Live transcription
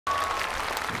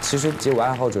其实街舞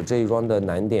爱好者这一桩的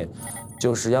难点，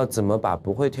就是要怎么把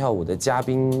不会跳舞的嘉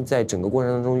宾在整个过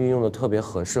程当中运用的特别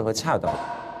合适和恰当。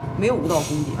没有舞蹈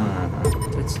功底，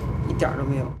就一点都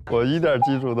没有。我一点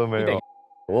基础都没有。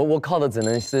我靠的只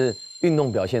能是运动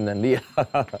表现能力。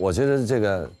我觉得这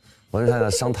个纹身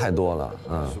上伤太多了，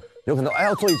有可能哎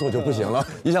呀做一做就不行了，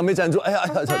一下没站住，哎呀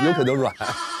有可能软。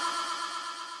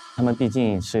他们毕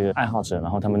竟是个爱好者，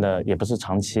然后他们的也不是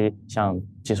长期像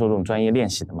接受这种专业练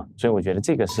习的嘛，所以我觉得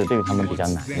这个是对于他们比较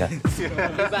难的。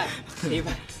明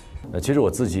白。其实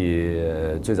我自己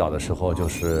最早的时候就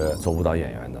是做舞蹈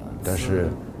演员的，但是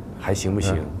还行不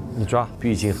行？你抓，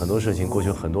毕竟很多事情过去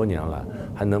很多年了，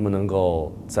还能不能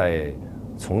够再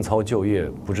重操旧业，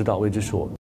不知道未知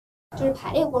数。就是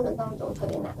排练过程当中特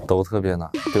别难的，都特别难，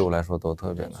对我来说都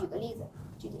特别难。举个例子，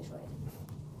具体说一下。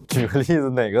举个例子，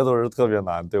哪个都是特别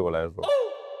难，对我来说。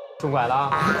拄拐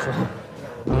了，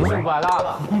拄拐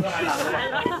了。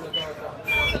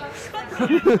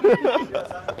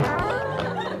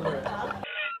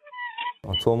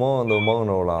我做梦都梦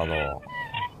着了都。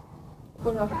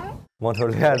梦着啥？梦着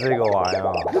练这个玩意儿。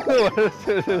我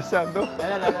是想动。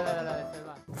来。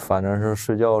反正是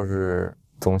睡觉是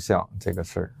总想这个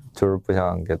事儿，就是不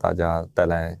想给大家带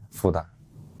来负担。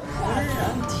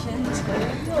天成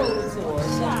右左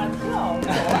下跳，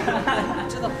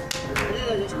知道，这个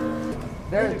就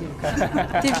very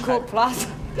difficult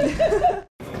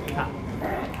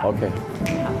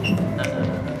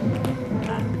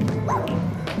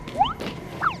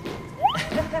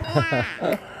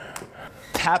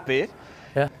it,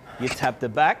 Yeah. you tap the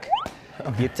back,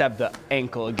 you tap the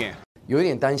ankle again. 有一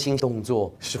点担心动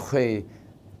作是会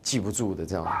记不住的，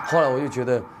这样。后来我就觉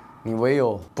得，你唯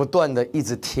有不断的一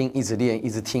直听，一直练，一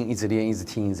直听，一直练，一直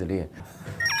听，一直练。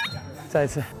再一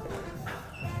次，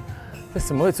这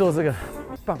怎么会做这个？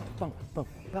棒！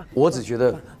我只觉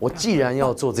得，我既然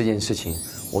要做这件事情，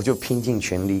我就拼尽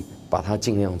全力把它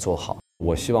尽量做好。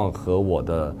我希望和我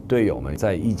的队友们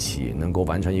在一起，能够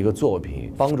完成一个作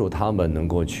品，帮助他们能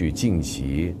够去晋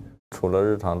级。除了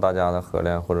日常大家的合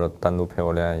练或者单独陪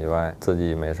我练以外，自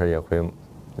己没事也会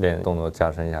练动作，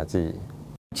加深一下记忆。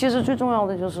其实最重要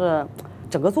的就是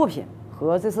整个作品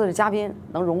和这次的嘉宾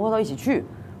能融合到一起去。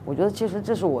我觉得其实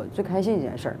这是我最开心的一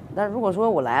件事儿。但是如果说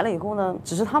我来了以后呢，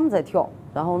只是他们在跳，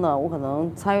然后呢，我可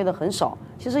能参与的很少，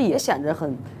其实也显着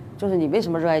很，就是你为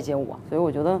什么热爱街舞啊？所以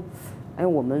我觉得，哎，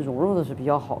我们融入的是比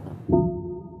较好的。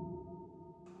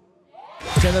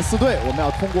现在4队，我们要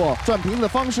通过转屏的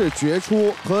方式决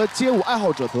出和街舞爱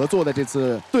好者合作的这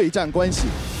次对战关系。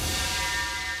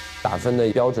打分的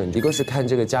标准，一个是看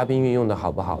这个嘉宾运用的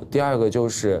好不好，第二个就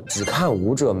是只看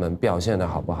舞者们表现的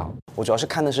好不好。我主要是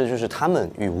看的是就是他们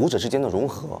与舞者之间的融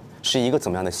合是一个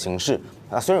怎么样的形式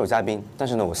啊？虽然有嘉宾，但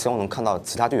是呢，我希望能看到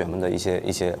其他队员们的一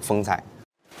些风采。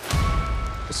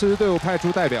4支队伍派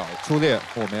出代表出列，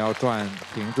我们要转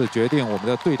屏子决定我们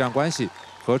的对战关系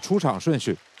和出场顺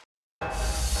序。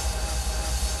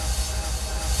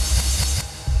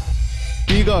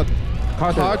第一个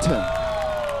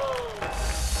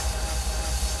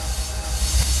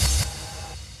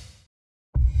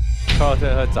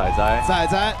Carton。Carton 和仔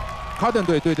仔，Carton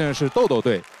队对阵的是豆豆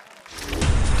队，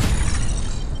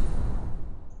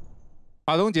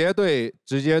马东杰队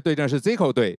直接对阵是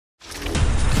Zico 队。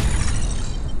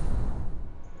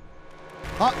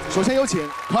好，首先有请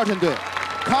Carton 队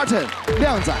 ，Carton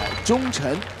靓仔、忠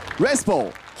诚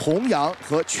 ，Respo 弘扬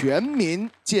和全民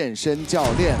健身教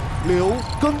练刘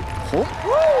耕宏。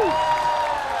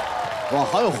哇，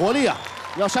好有活力啊！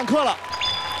要上课了。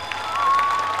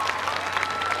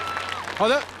好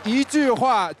的，一句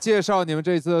话介绍你们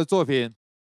这次的作品。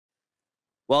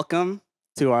Welcome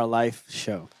to our live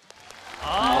show.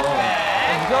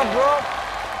 Let's go, bro.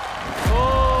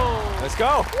 Let's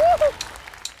go.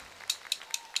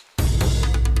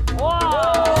 哇！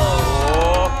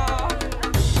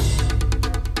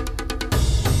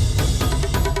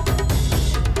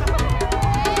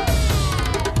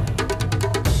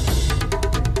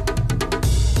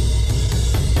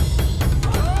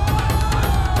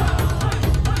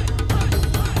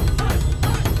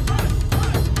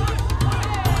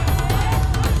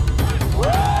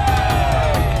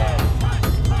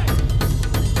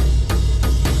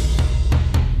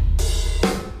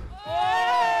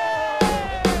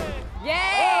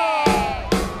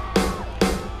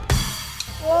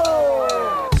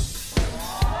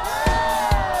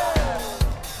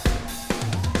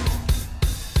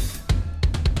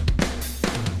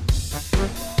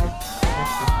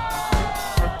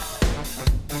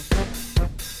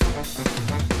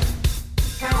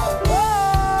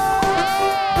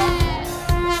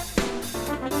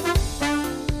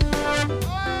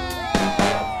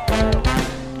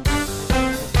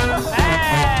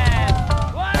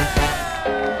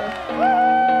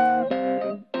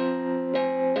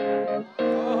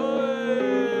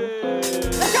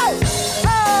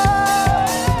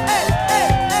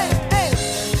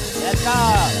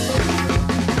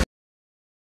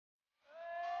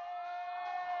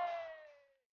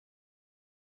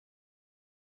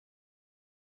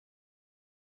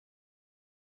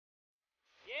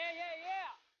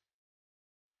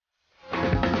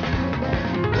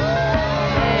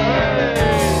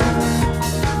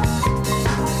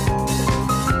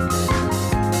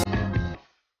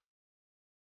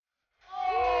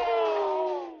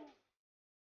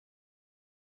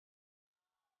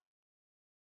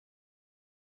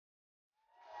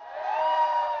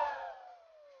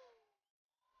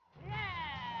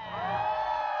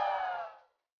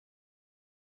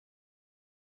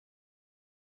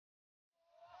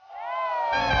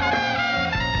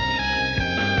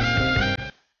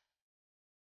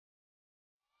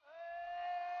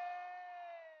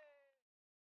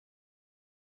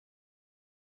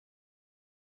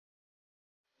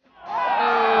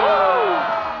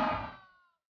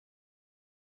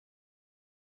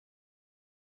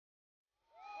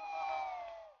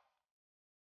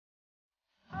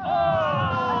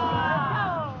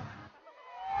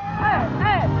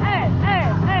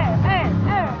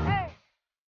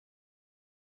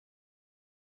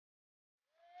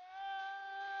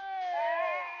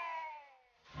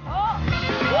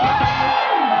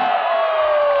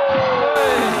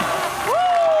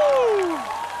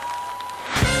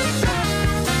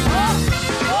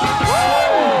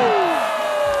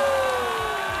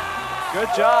 Good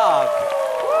job！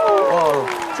 哦，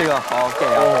这个好给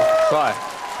啊，帅！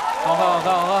好看，好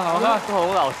看，好看，好看！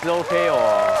洪老师 OK 哦，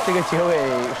这个结尾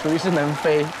属于是能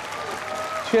飞，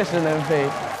确实能飞，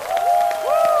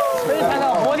非常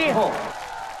的活力。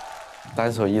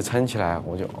单手一撑起来，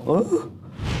我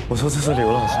说这是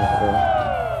刘老师吗？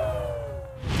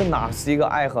这哪是一个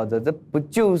爱好者？这不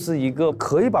就是一个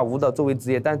可以把舞蹈作为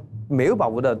职业，但没有把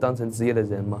舞蹈当成职业的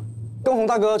人吗？跟洪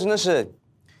大哥真的是，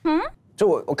就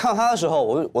我看到他的时候，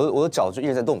我的脚就一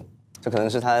直在动，这可能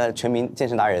是他的全民健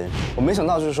身达人。我没想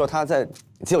到就是说他在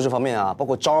肌肉这方面啊，包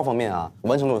括招方面啊，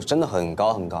完成度真的很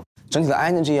高很高。整体的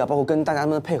energy 啊，包括跟大家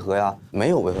们的配合呀，没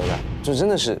有违和感，就真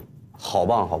的是好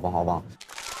棒好棒好棒。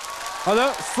好的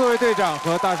，4位队长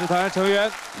和大使团成员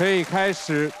可以开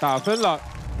始打分了。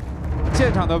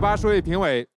现场的80位评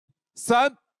委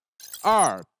，3、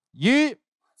2、1。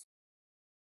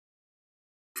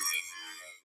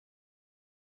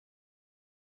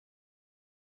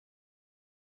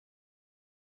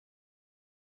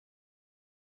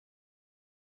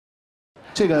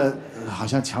这个好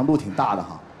像强度挺大的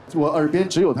哈，我耳边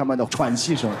只有他们的喘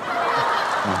气声。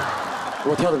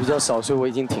我跳的比较少，所以我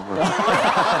已经停了。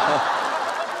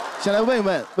先来问一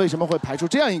问，为什么会排出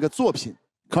这样一个作品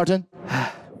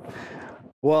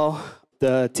 ？Carton。Well,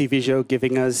 the TV show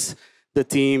giving us the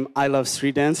theme I Love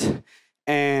Street Dance,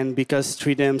 and because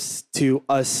street dance to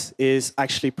us is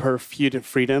actually pure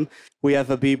freedom, we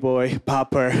have a b-boy,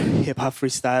 popper, hip-hop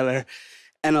freestyler,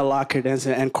 and a locker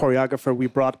dancer and choreographer. We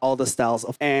brought all the styles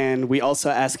of, and we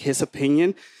also asked his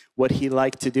opinion, what he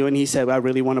liked to do, and he said, I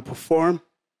really want to perform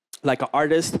like an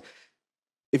artist.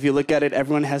 If you look at it,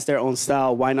 everyone has their own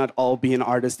style. Why not all be an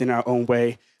artist in our own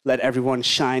way? Let everyone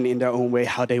shine in their own way,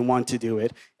 how they want to do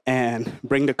it, and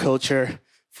bring the culture,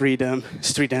 freedom,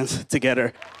 street dance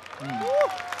together.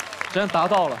 真达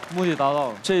到了，目的达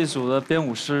到了。这一组的编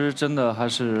舞师真的还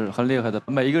是很厉害的，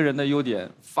每一个人的优点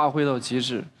发挥到极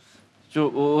致。就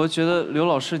我觉得刘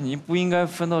老师你不应该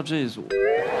分到这一组，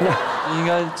你应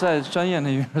该在专业那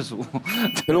边组。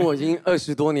可能我已经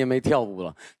20多年没跳舞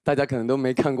了，大家可能都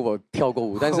没看过我跳过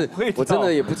舞，但是我真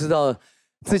的也不知道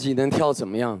自己能跳怎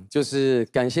么样。就是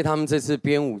感谢他们这次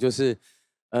编舞，就是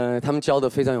他们教的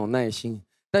非常有耐心。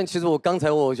但其实我刚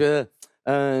才我觉得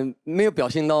没有表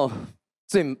现到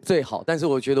最好，但是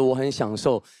我觉得我很享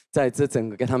受在这整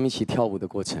个跟他们一起跳舞的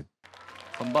过程，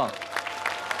很棒。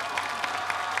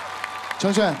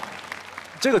程璇，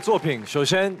这个作品首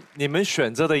先你们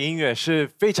选择的音乐是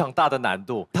非常大的难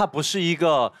度，它不是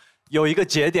有一个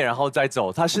节点然后再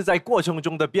走，它是在过程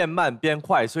中的变慢变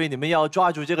快，所以你们要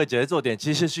抓住这个节奏点，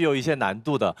其实是有一些难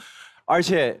度的。而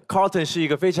且 Carton 是一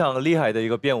个非常厉害的一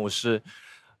个编舞师，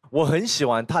我很喜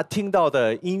欢他听到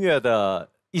的音乐的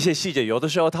一些细节，有的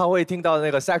时候他会听到那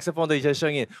个 saxophone 的一些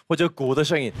声音或者鼓的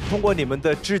声音，通过你们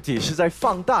的肢体是在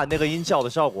放大那个音效的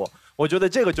效果。我觉得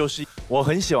这个就是我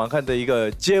很喜欢看的一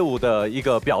个街舞的一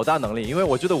个表达能力，因为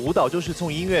我觉得舞蹈就是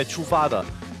从音乐出发的。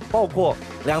包括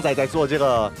梁仔在做这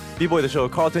个 B-boy 的时候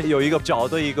 ，Carton 有一个脚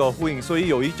的一个呼应，所以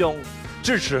有一种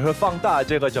支持和放大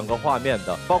这个整个画面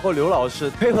的。包括刘老师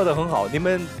配合得很好，你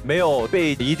们没有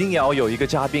被一定要有一个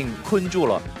嘉宾困住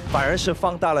了，反而是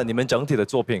放大了你们整体的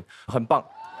作品，很棒。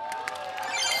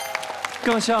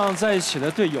更像在一起的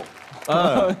队友。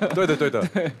对的对的，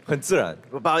很自然。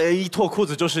把一脱裤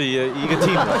子就是一个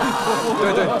team 了。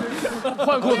对对，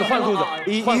换裤子换裤子，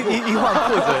一换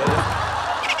裤子。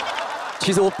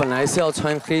其实我本来是要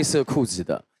穿黑色裤子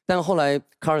的，但后来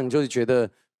Karen 就是觉得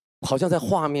好像在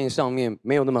画面上面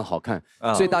没有那么好看，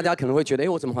所以大家可能会觉得，哎，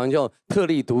我怎么好像就特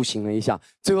立独行了一下？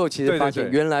最后其实发现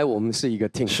原来我们是一个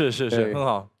team。是，很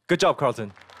好 ，Good job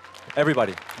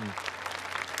Carlton，everybody。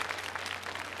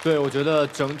对，我觉得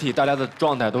整体大家的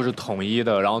状态都是统一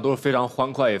的，然后都是非常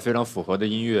欢快也非常符合的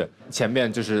音乐。前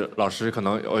面就是老师可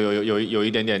能有一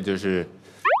点点就是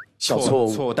小错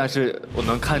误，但是我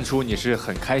能看出你是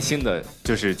很开心的，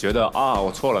就是觉得啊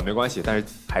我错了没关系，但是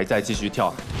还在继续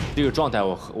跳，这个状态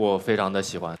我非常的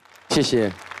喜欢。谢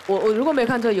谢。我如果没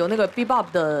看错，有那个 bebop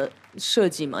的设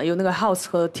计嘛，有那个 house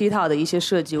和 Tita 的一些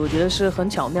设计，我觉得是很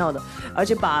巧妙的，而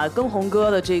且把跟红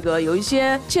哥的这个有一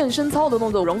些健身操的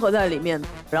动作融合在里面，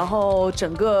然后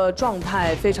整个状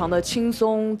态非常的轻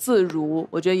松自如，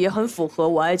我觉得也很符合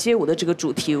我爱街舞的这个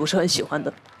主题，我是很喜欢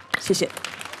的。谢谢。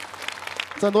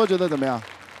赞多觉得怎么样？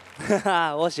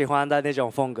我喜欢的那种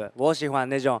风格，我喜欢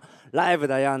那种 live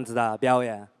的样子的表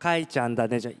演，开讲的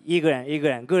那种一个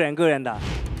人的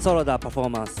solo 的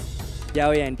performance，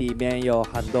 表演里面有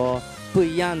很多不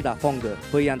一样的风格，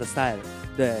不一样的 style，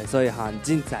 对，所以很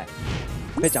精彩，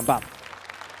非常棒。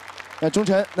那钟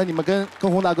晨，那你们跟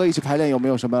洪大哥一起排练有没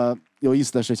有什么有意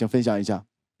思的事情分享一下？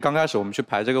刚开始我们去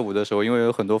排这个舞的时候，因为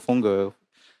有很多风格。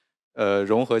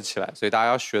融合起来，所以大家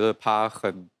要学的趴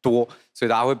很多，所以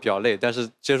大家会比较累。但是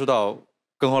接触到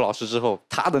跟洪老师之后，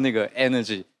他的那个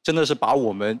energy 真的是把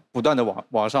我们不断的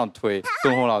往上推。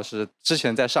跟洪老师之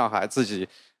前在上海自己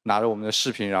拿着我们的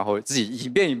视频，然后自己一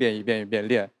遍一遍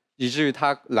练，以至于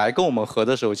他来跟我们合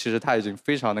的时候，其实他已经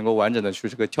非常能够完整的去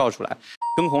这个跳出来。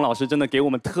跟洪老师真的给我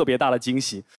们特别大的惊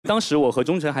喜。当时我和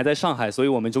钟晨还在上海，所以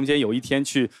我们中间有一天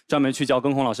专门去教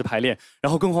跟洪老师排练。然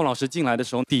后跟洪老师进来的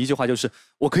时候，第一句话就是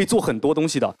“我可以做很多东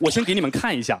西的，我先给你们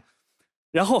看一下”，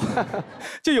然后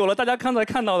就有了大家刚才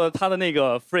看到的他的那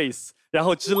个 phrase， 然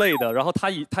后之类的。然后他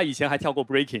以前还跳过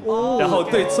breaking， 然后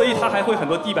对，所以他还会很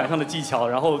多地板上的技巧，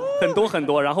然后很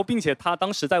多，然后并且他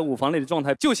当时在舞房里的状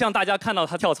态，就像大家看到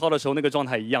他跳操的时候那个状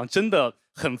态一样，真的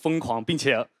很疯狂，并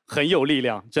且很有力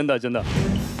量，真的。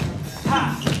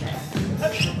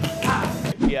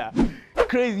Yeah,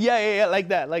 crazy, yeah, like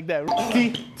that.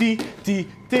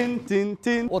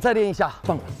 Din. 我再练一下，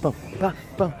棒。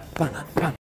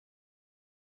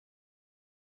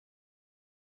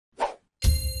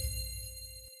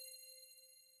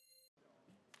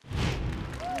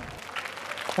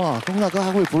哇，跟洪大哥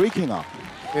还会 breaking 啊？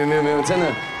没有，真的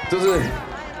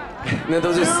那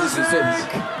都是40岁的。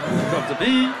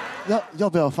要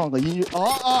不要放个音乐？哦，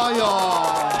哎呦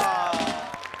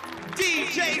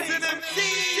DJs and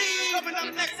MCs coming up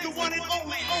next to one and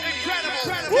only incredible.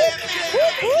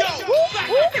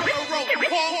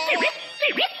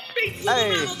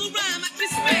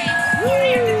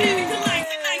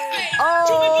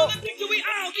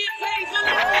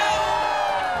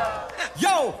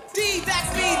 Yo, D, that's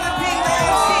me, the P, the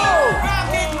MC. Round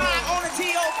hit high on the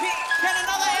TOP. Can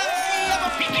another MC ever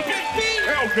beat the P?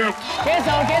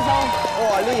 给手！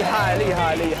哇，厉害，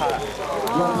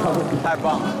太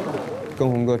棒了！跟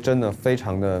洪哥真的非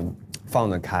常的放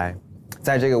得开，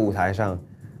在这个舞台上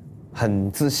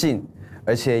很自信，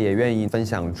而且也愿意分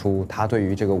享出他对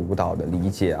于这个舞蹈的理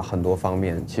解很多方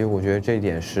面。其实我觉得这一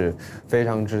点是非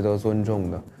常值得尊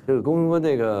重的。这个跟洪哥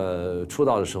那个出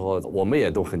道的时候，我们也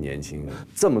都很年轻，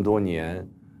这么多年，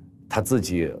他自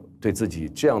己对自己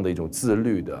这样的一种自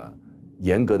律的、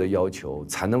严格的要求，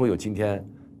才能够有今天。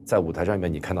在舞台上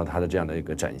面，你看到他的这样的一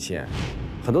个展现，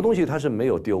很多东西他是没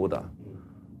有丢的，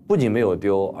不仅没有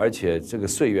丢，而且这个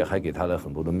岁月还给他了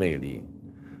很多的魅力。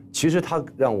其实他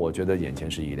让我觉得眼前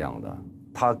是一亮的，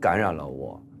他感染了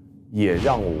我，也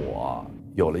让我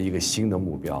有了一个新的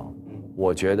目标。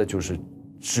我觉得就是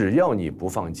只要你不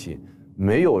放弃，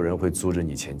没有人会阻止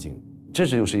你前进，这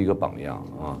就是一个榜样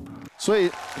啊。所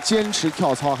以坚持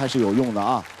跳操还是有用的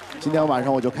啊。今天晚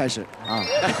上我就开始啊，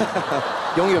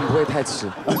永远不会太迟。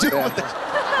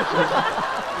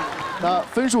那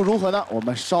分数如何呢？我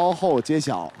们稍后揭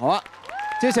晓，好吧？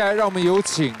接下来让我们有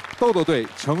请豆豆队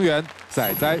成员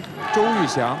仔仔、周玉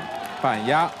祥、板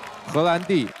鸭、荷兰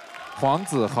弟、黄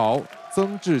子豪、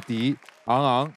曾志迪、昂昂、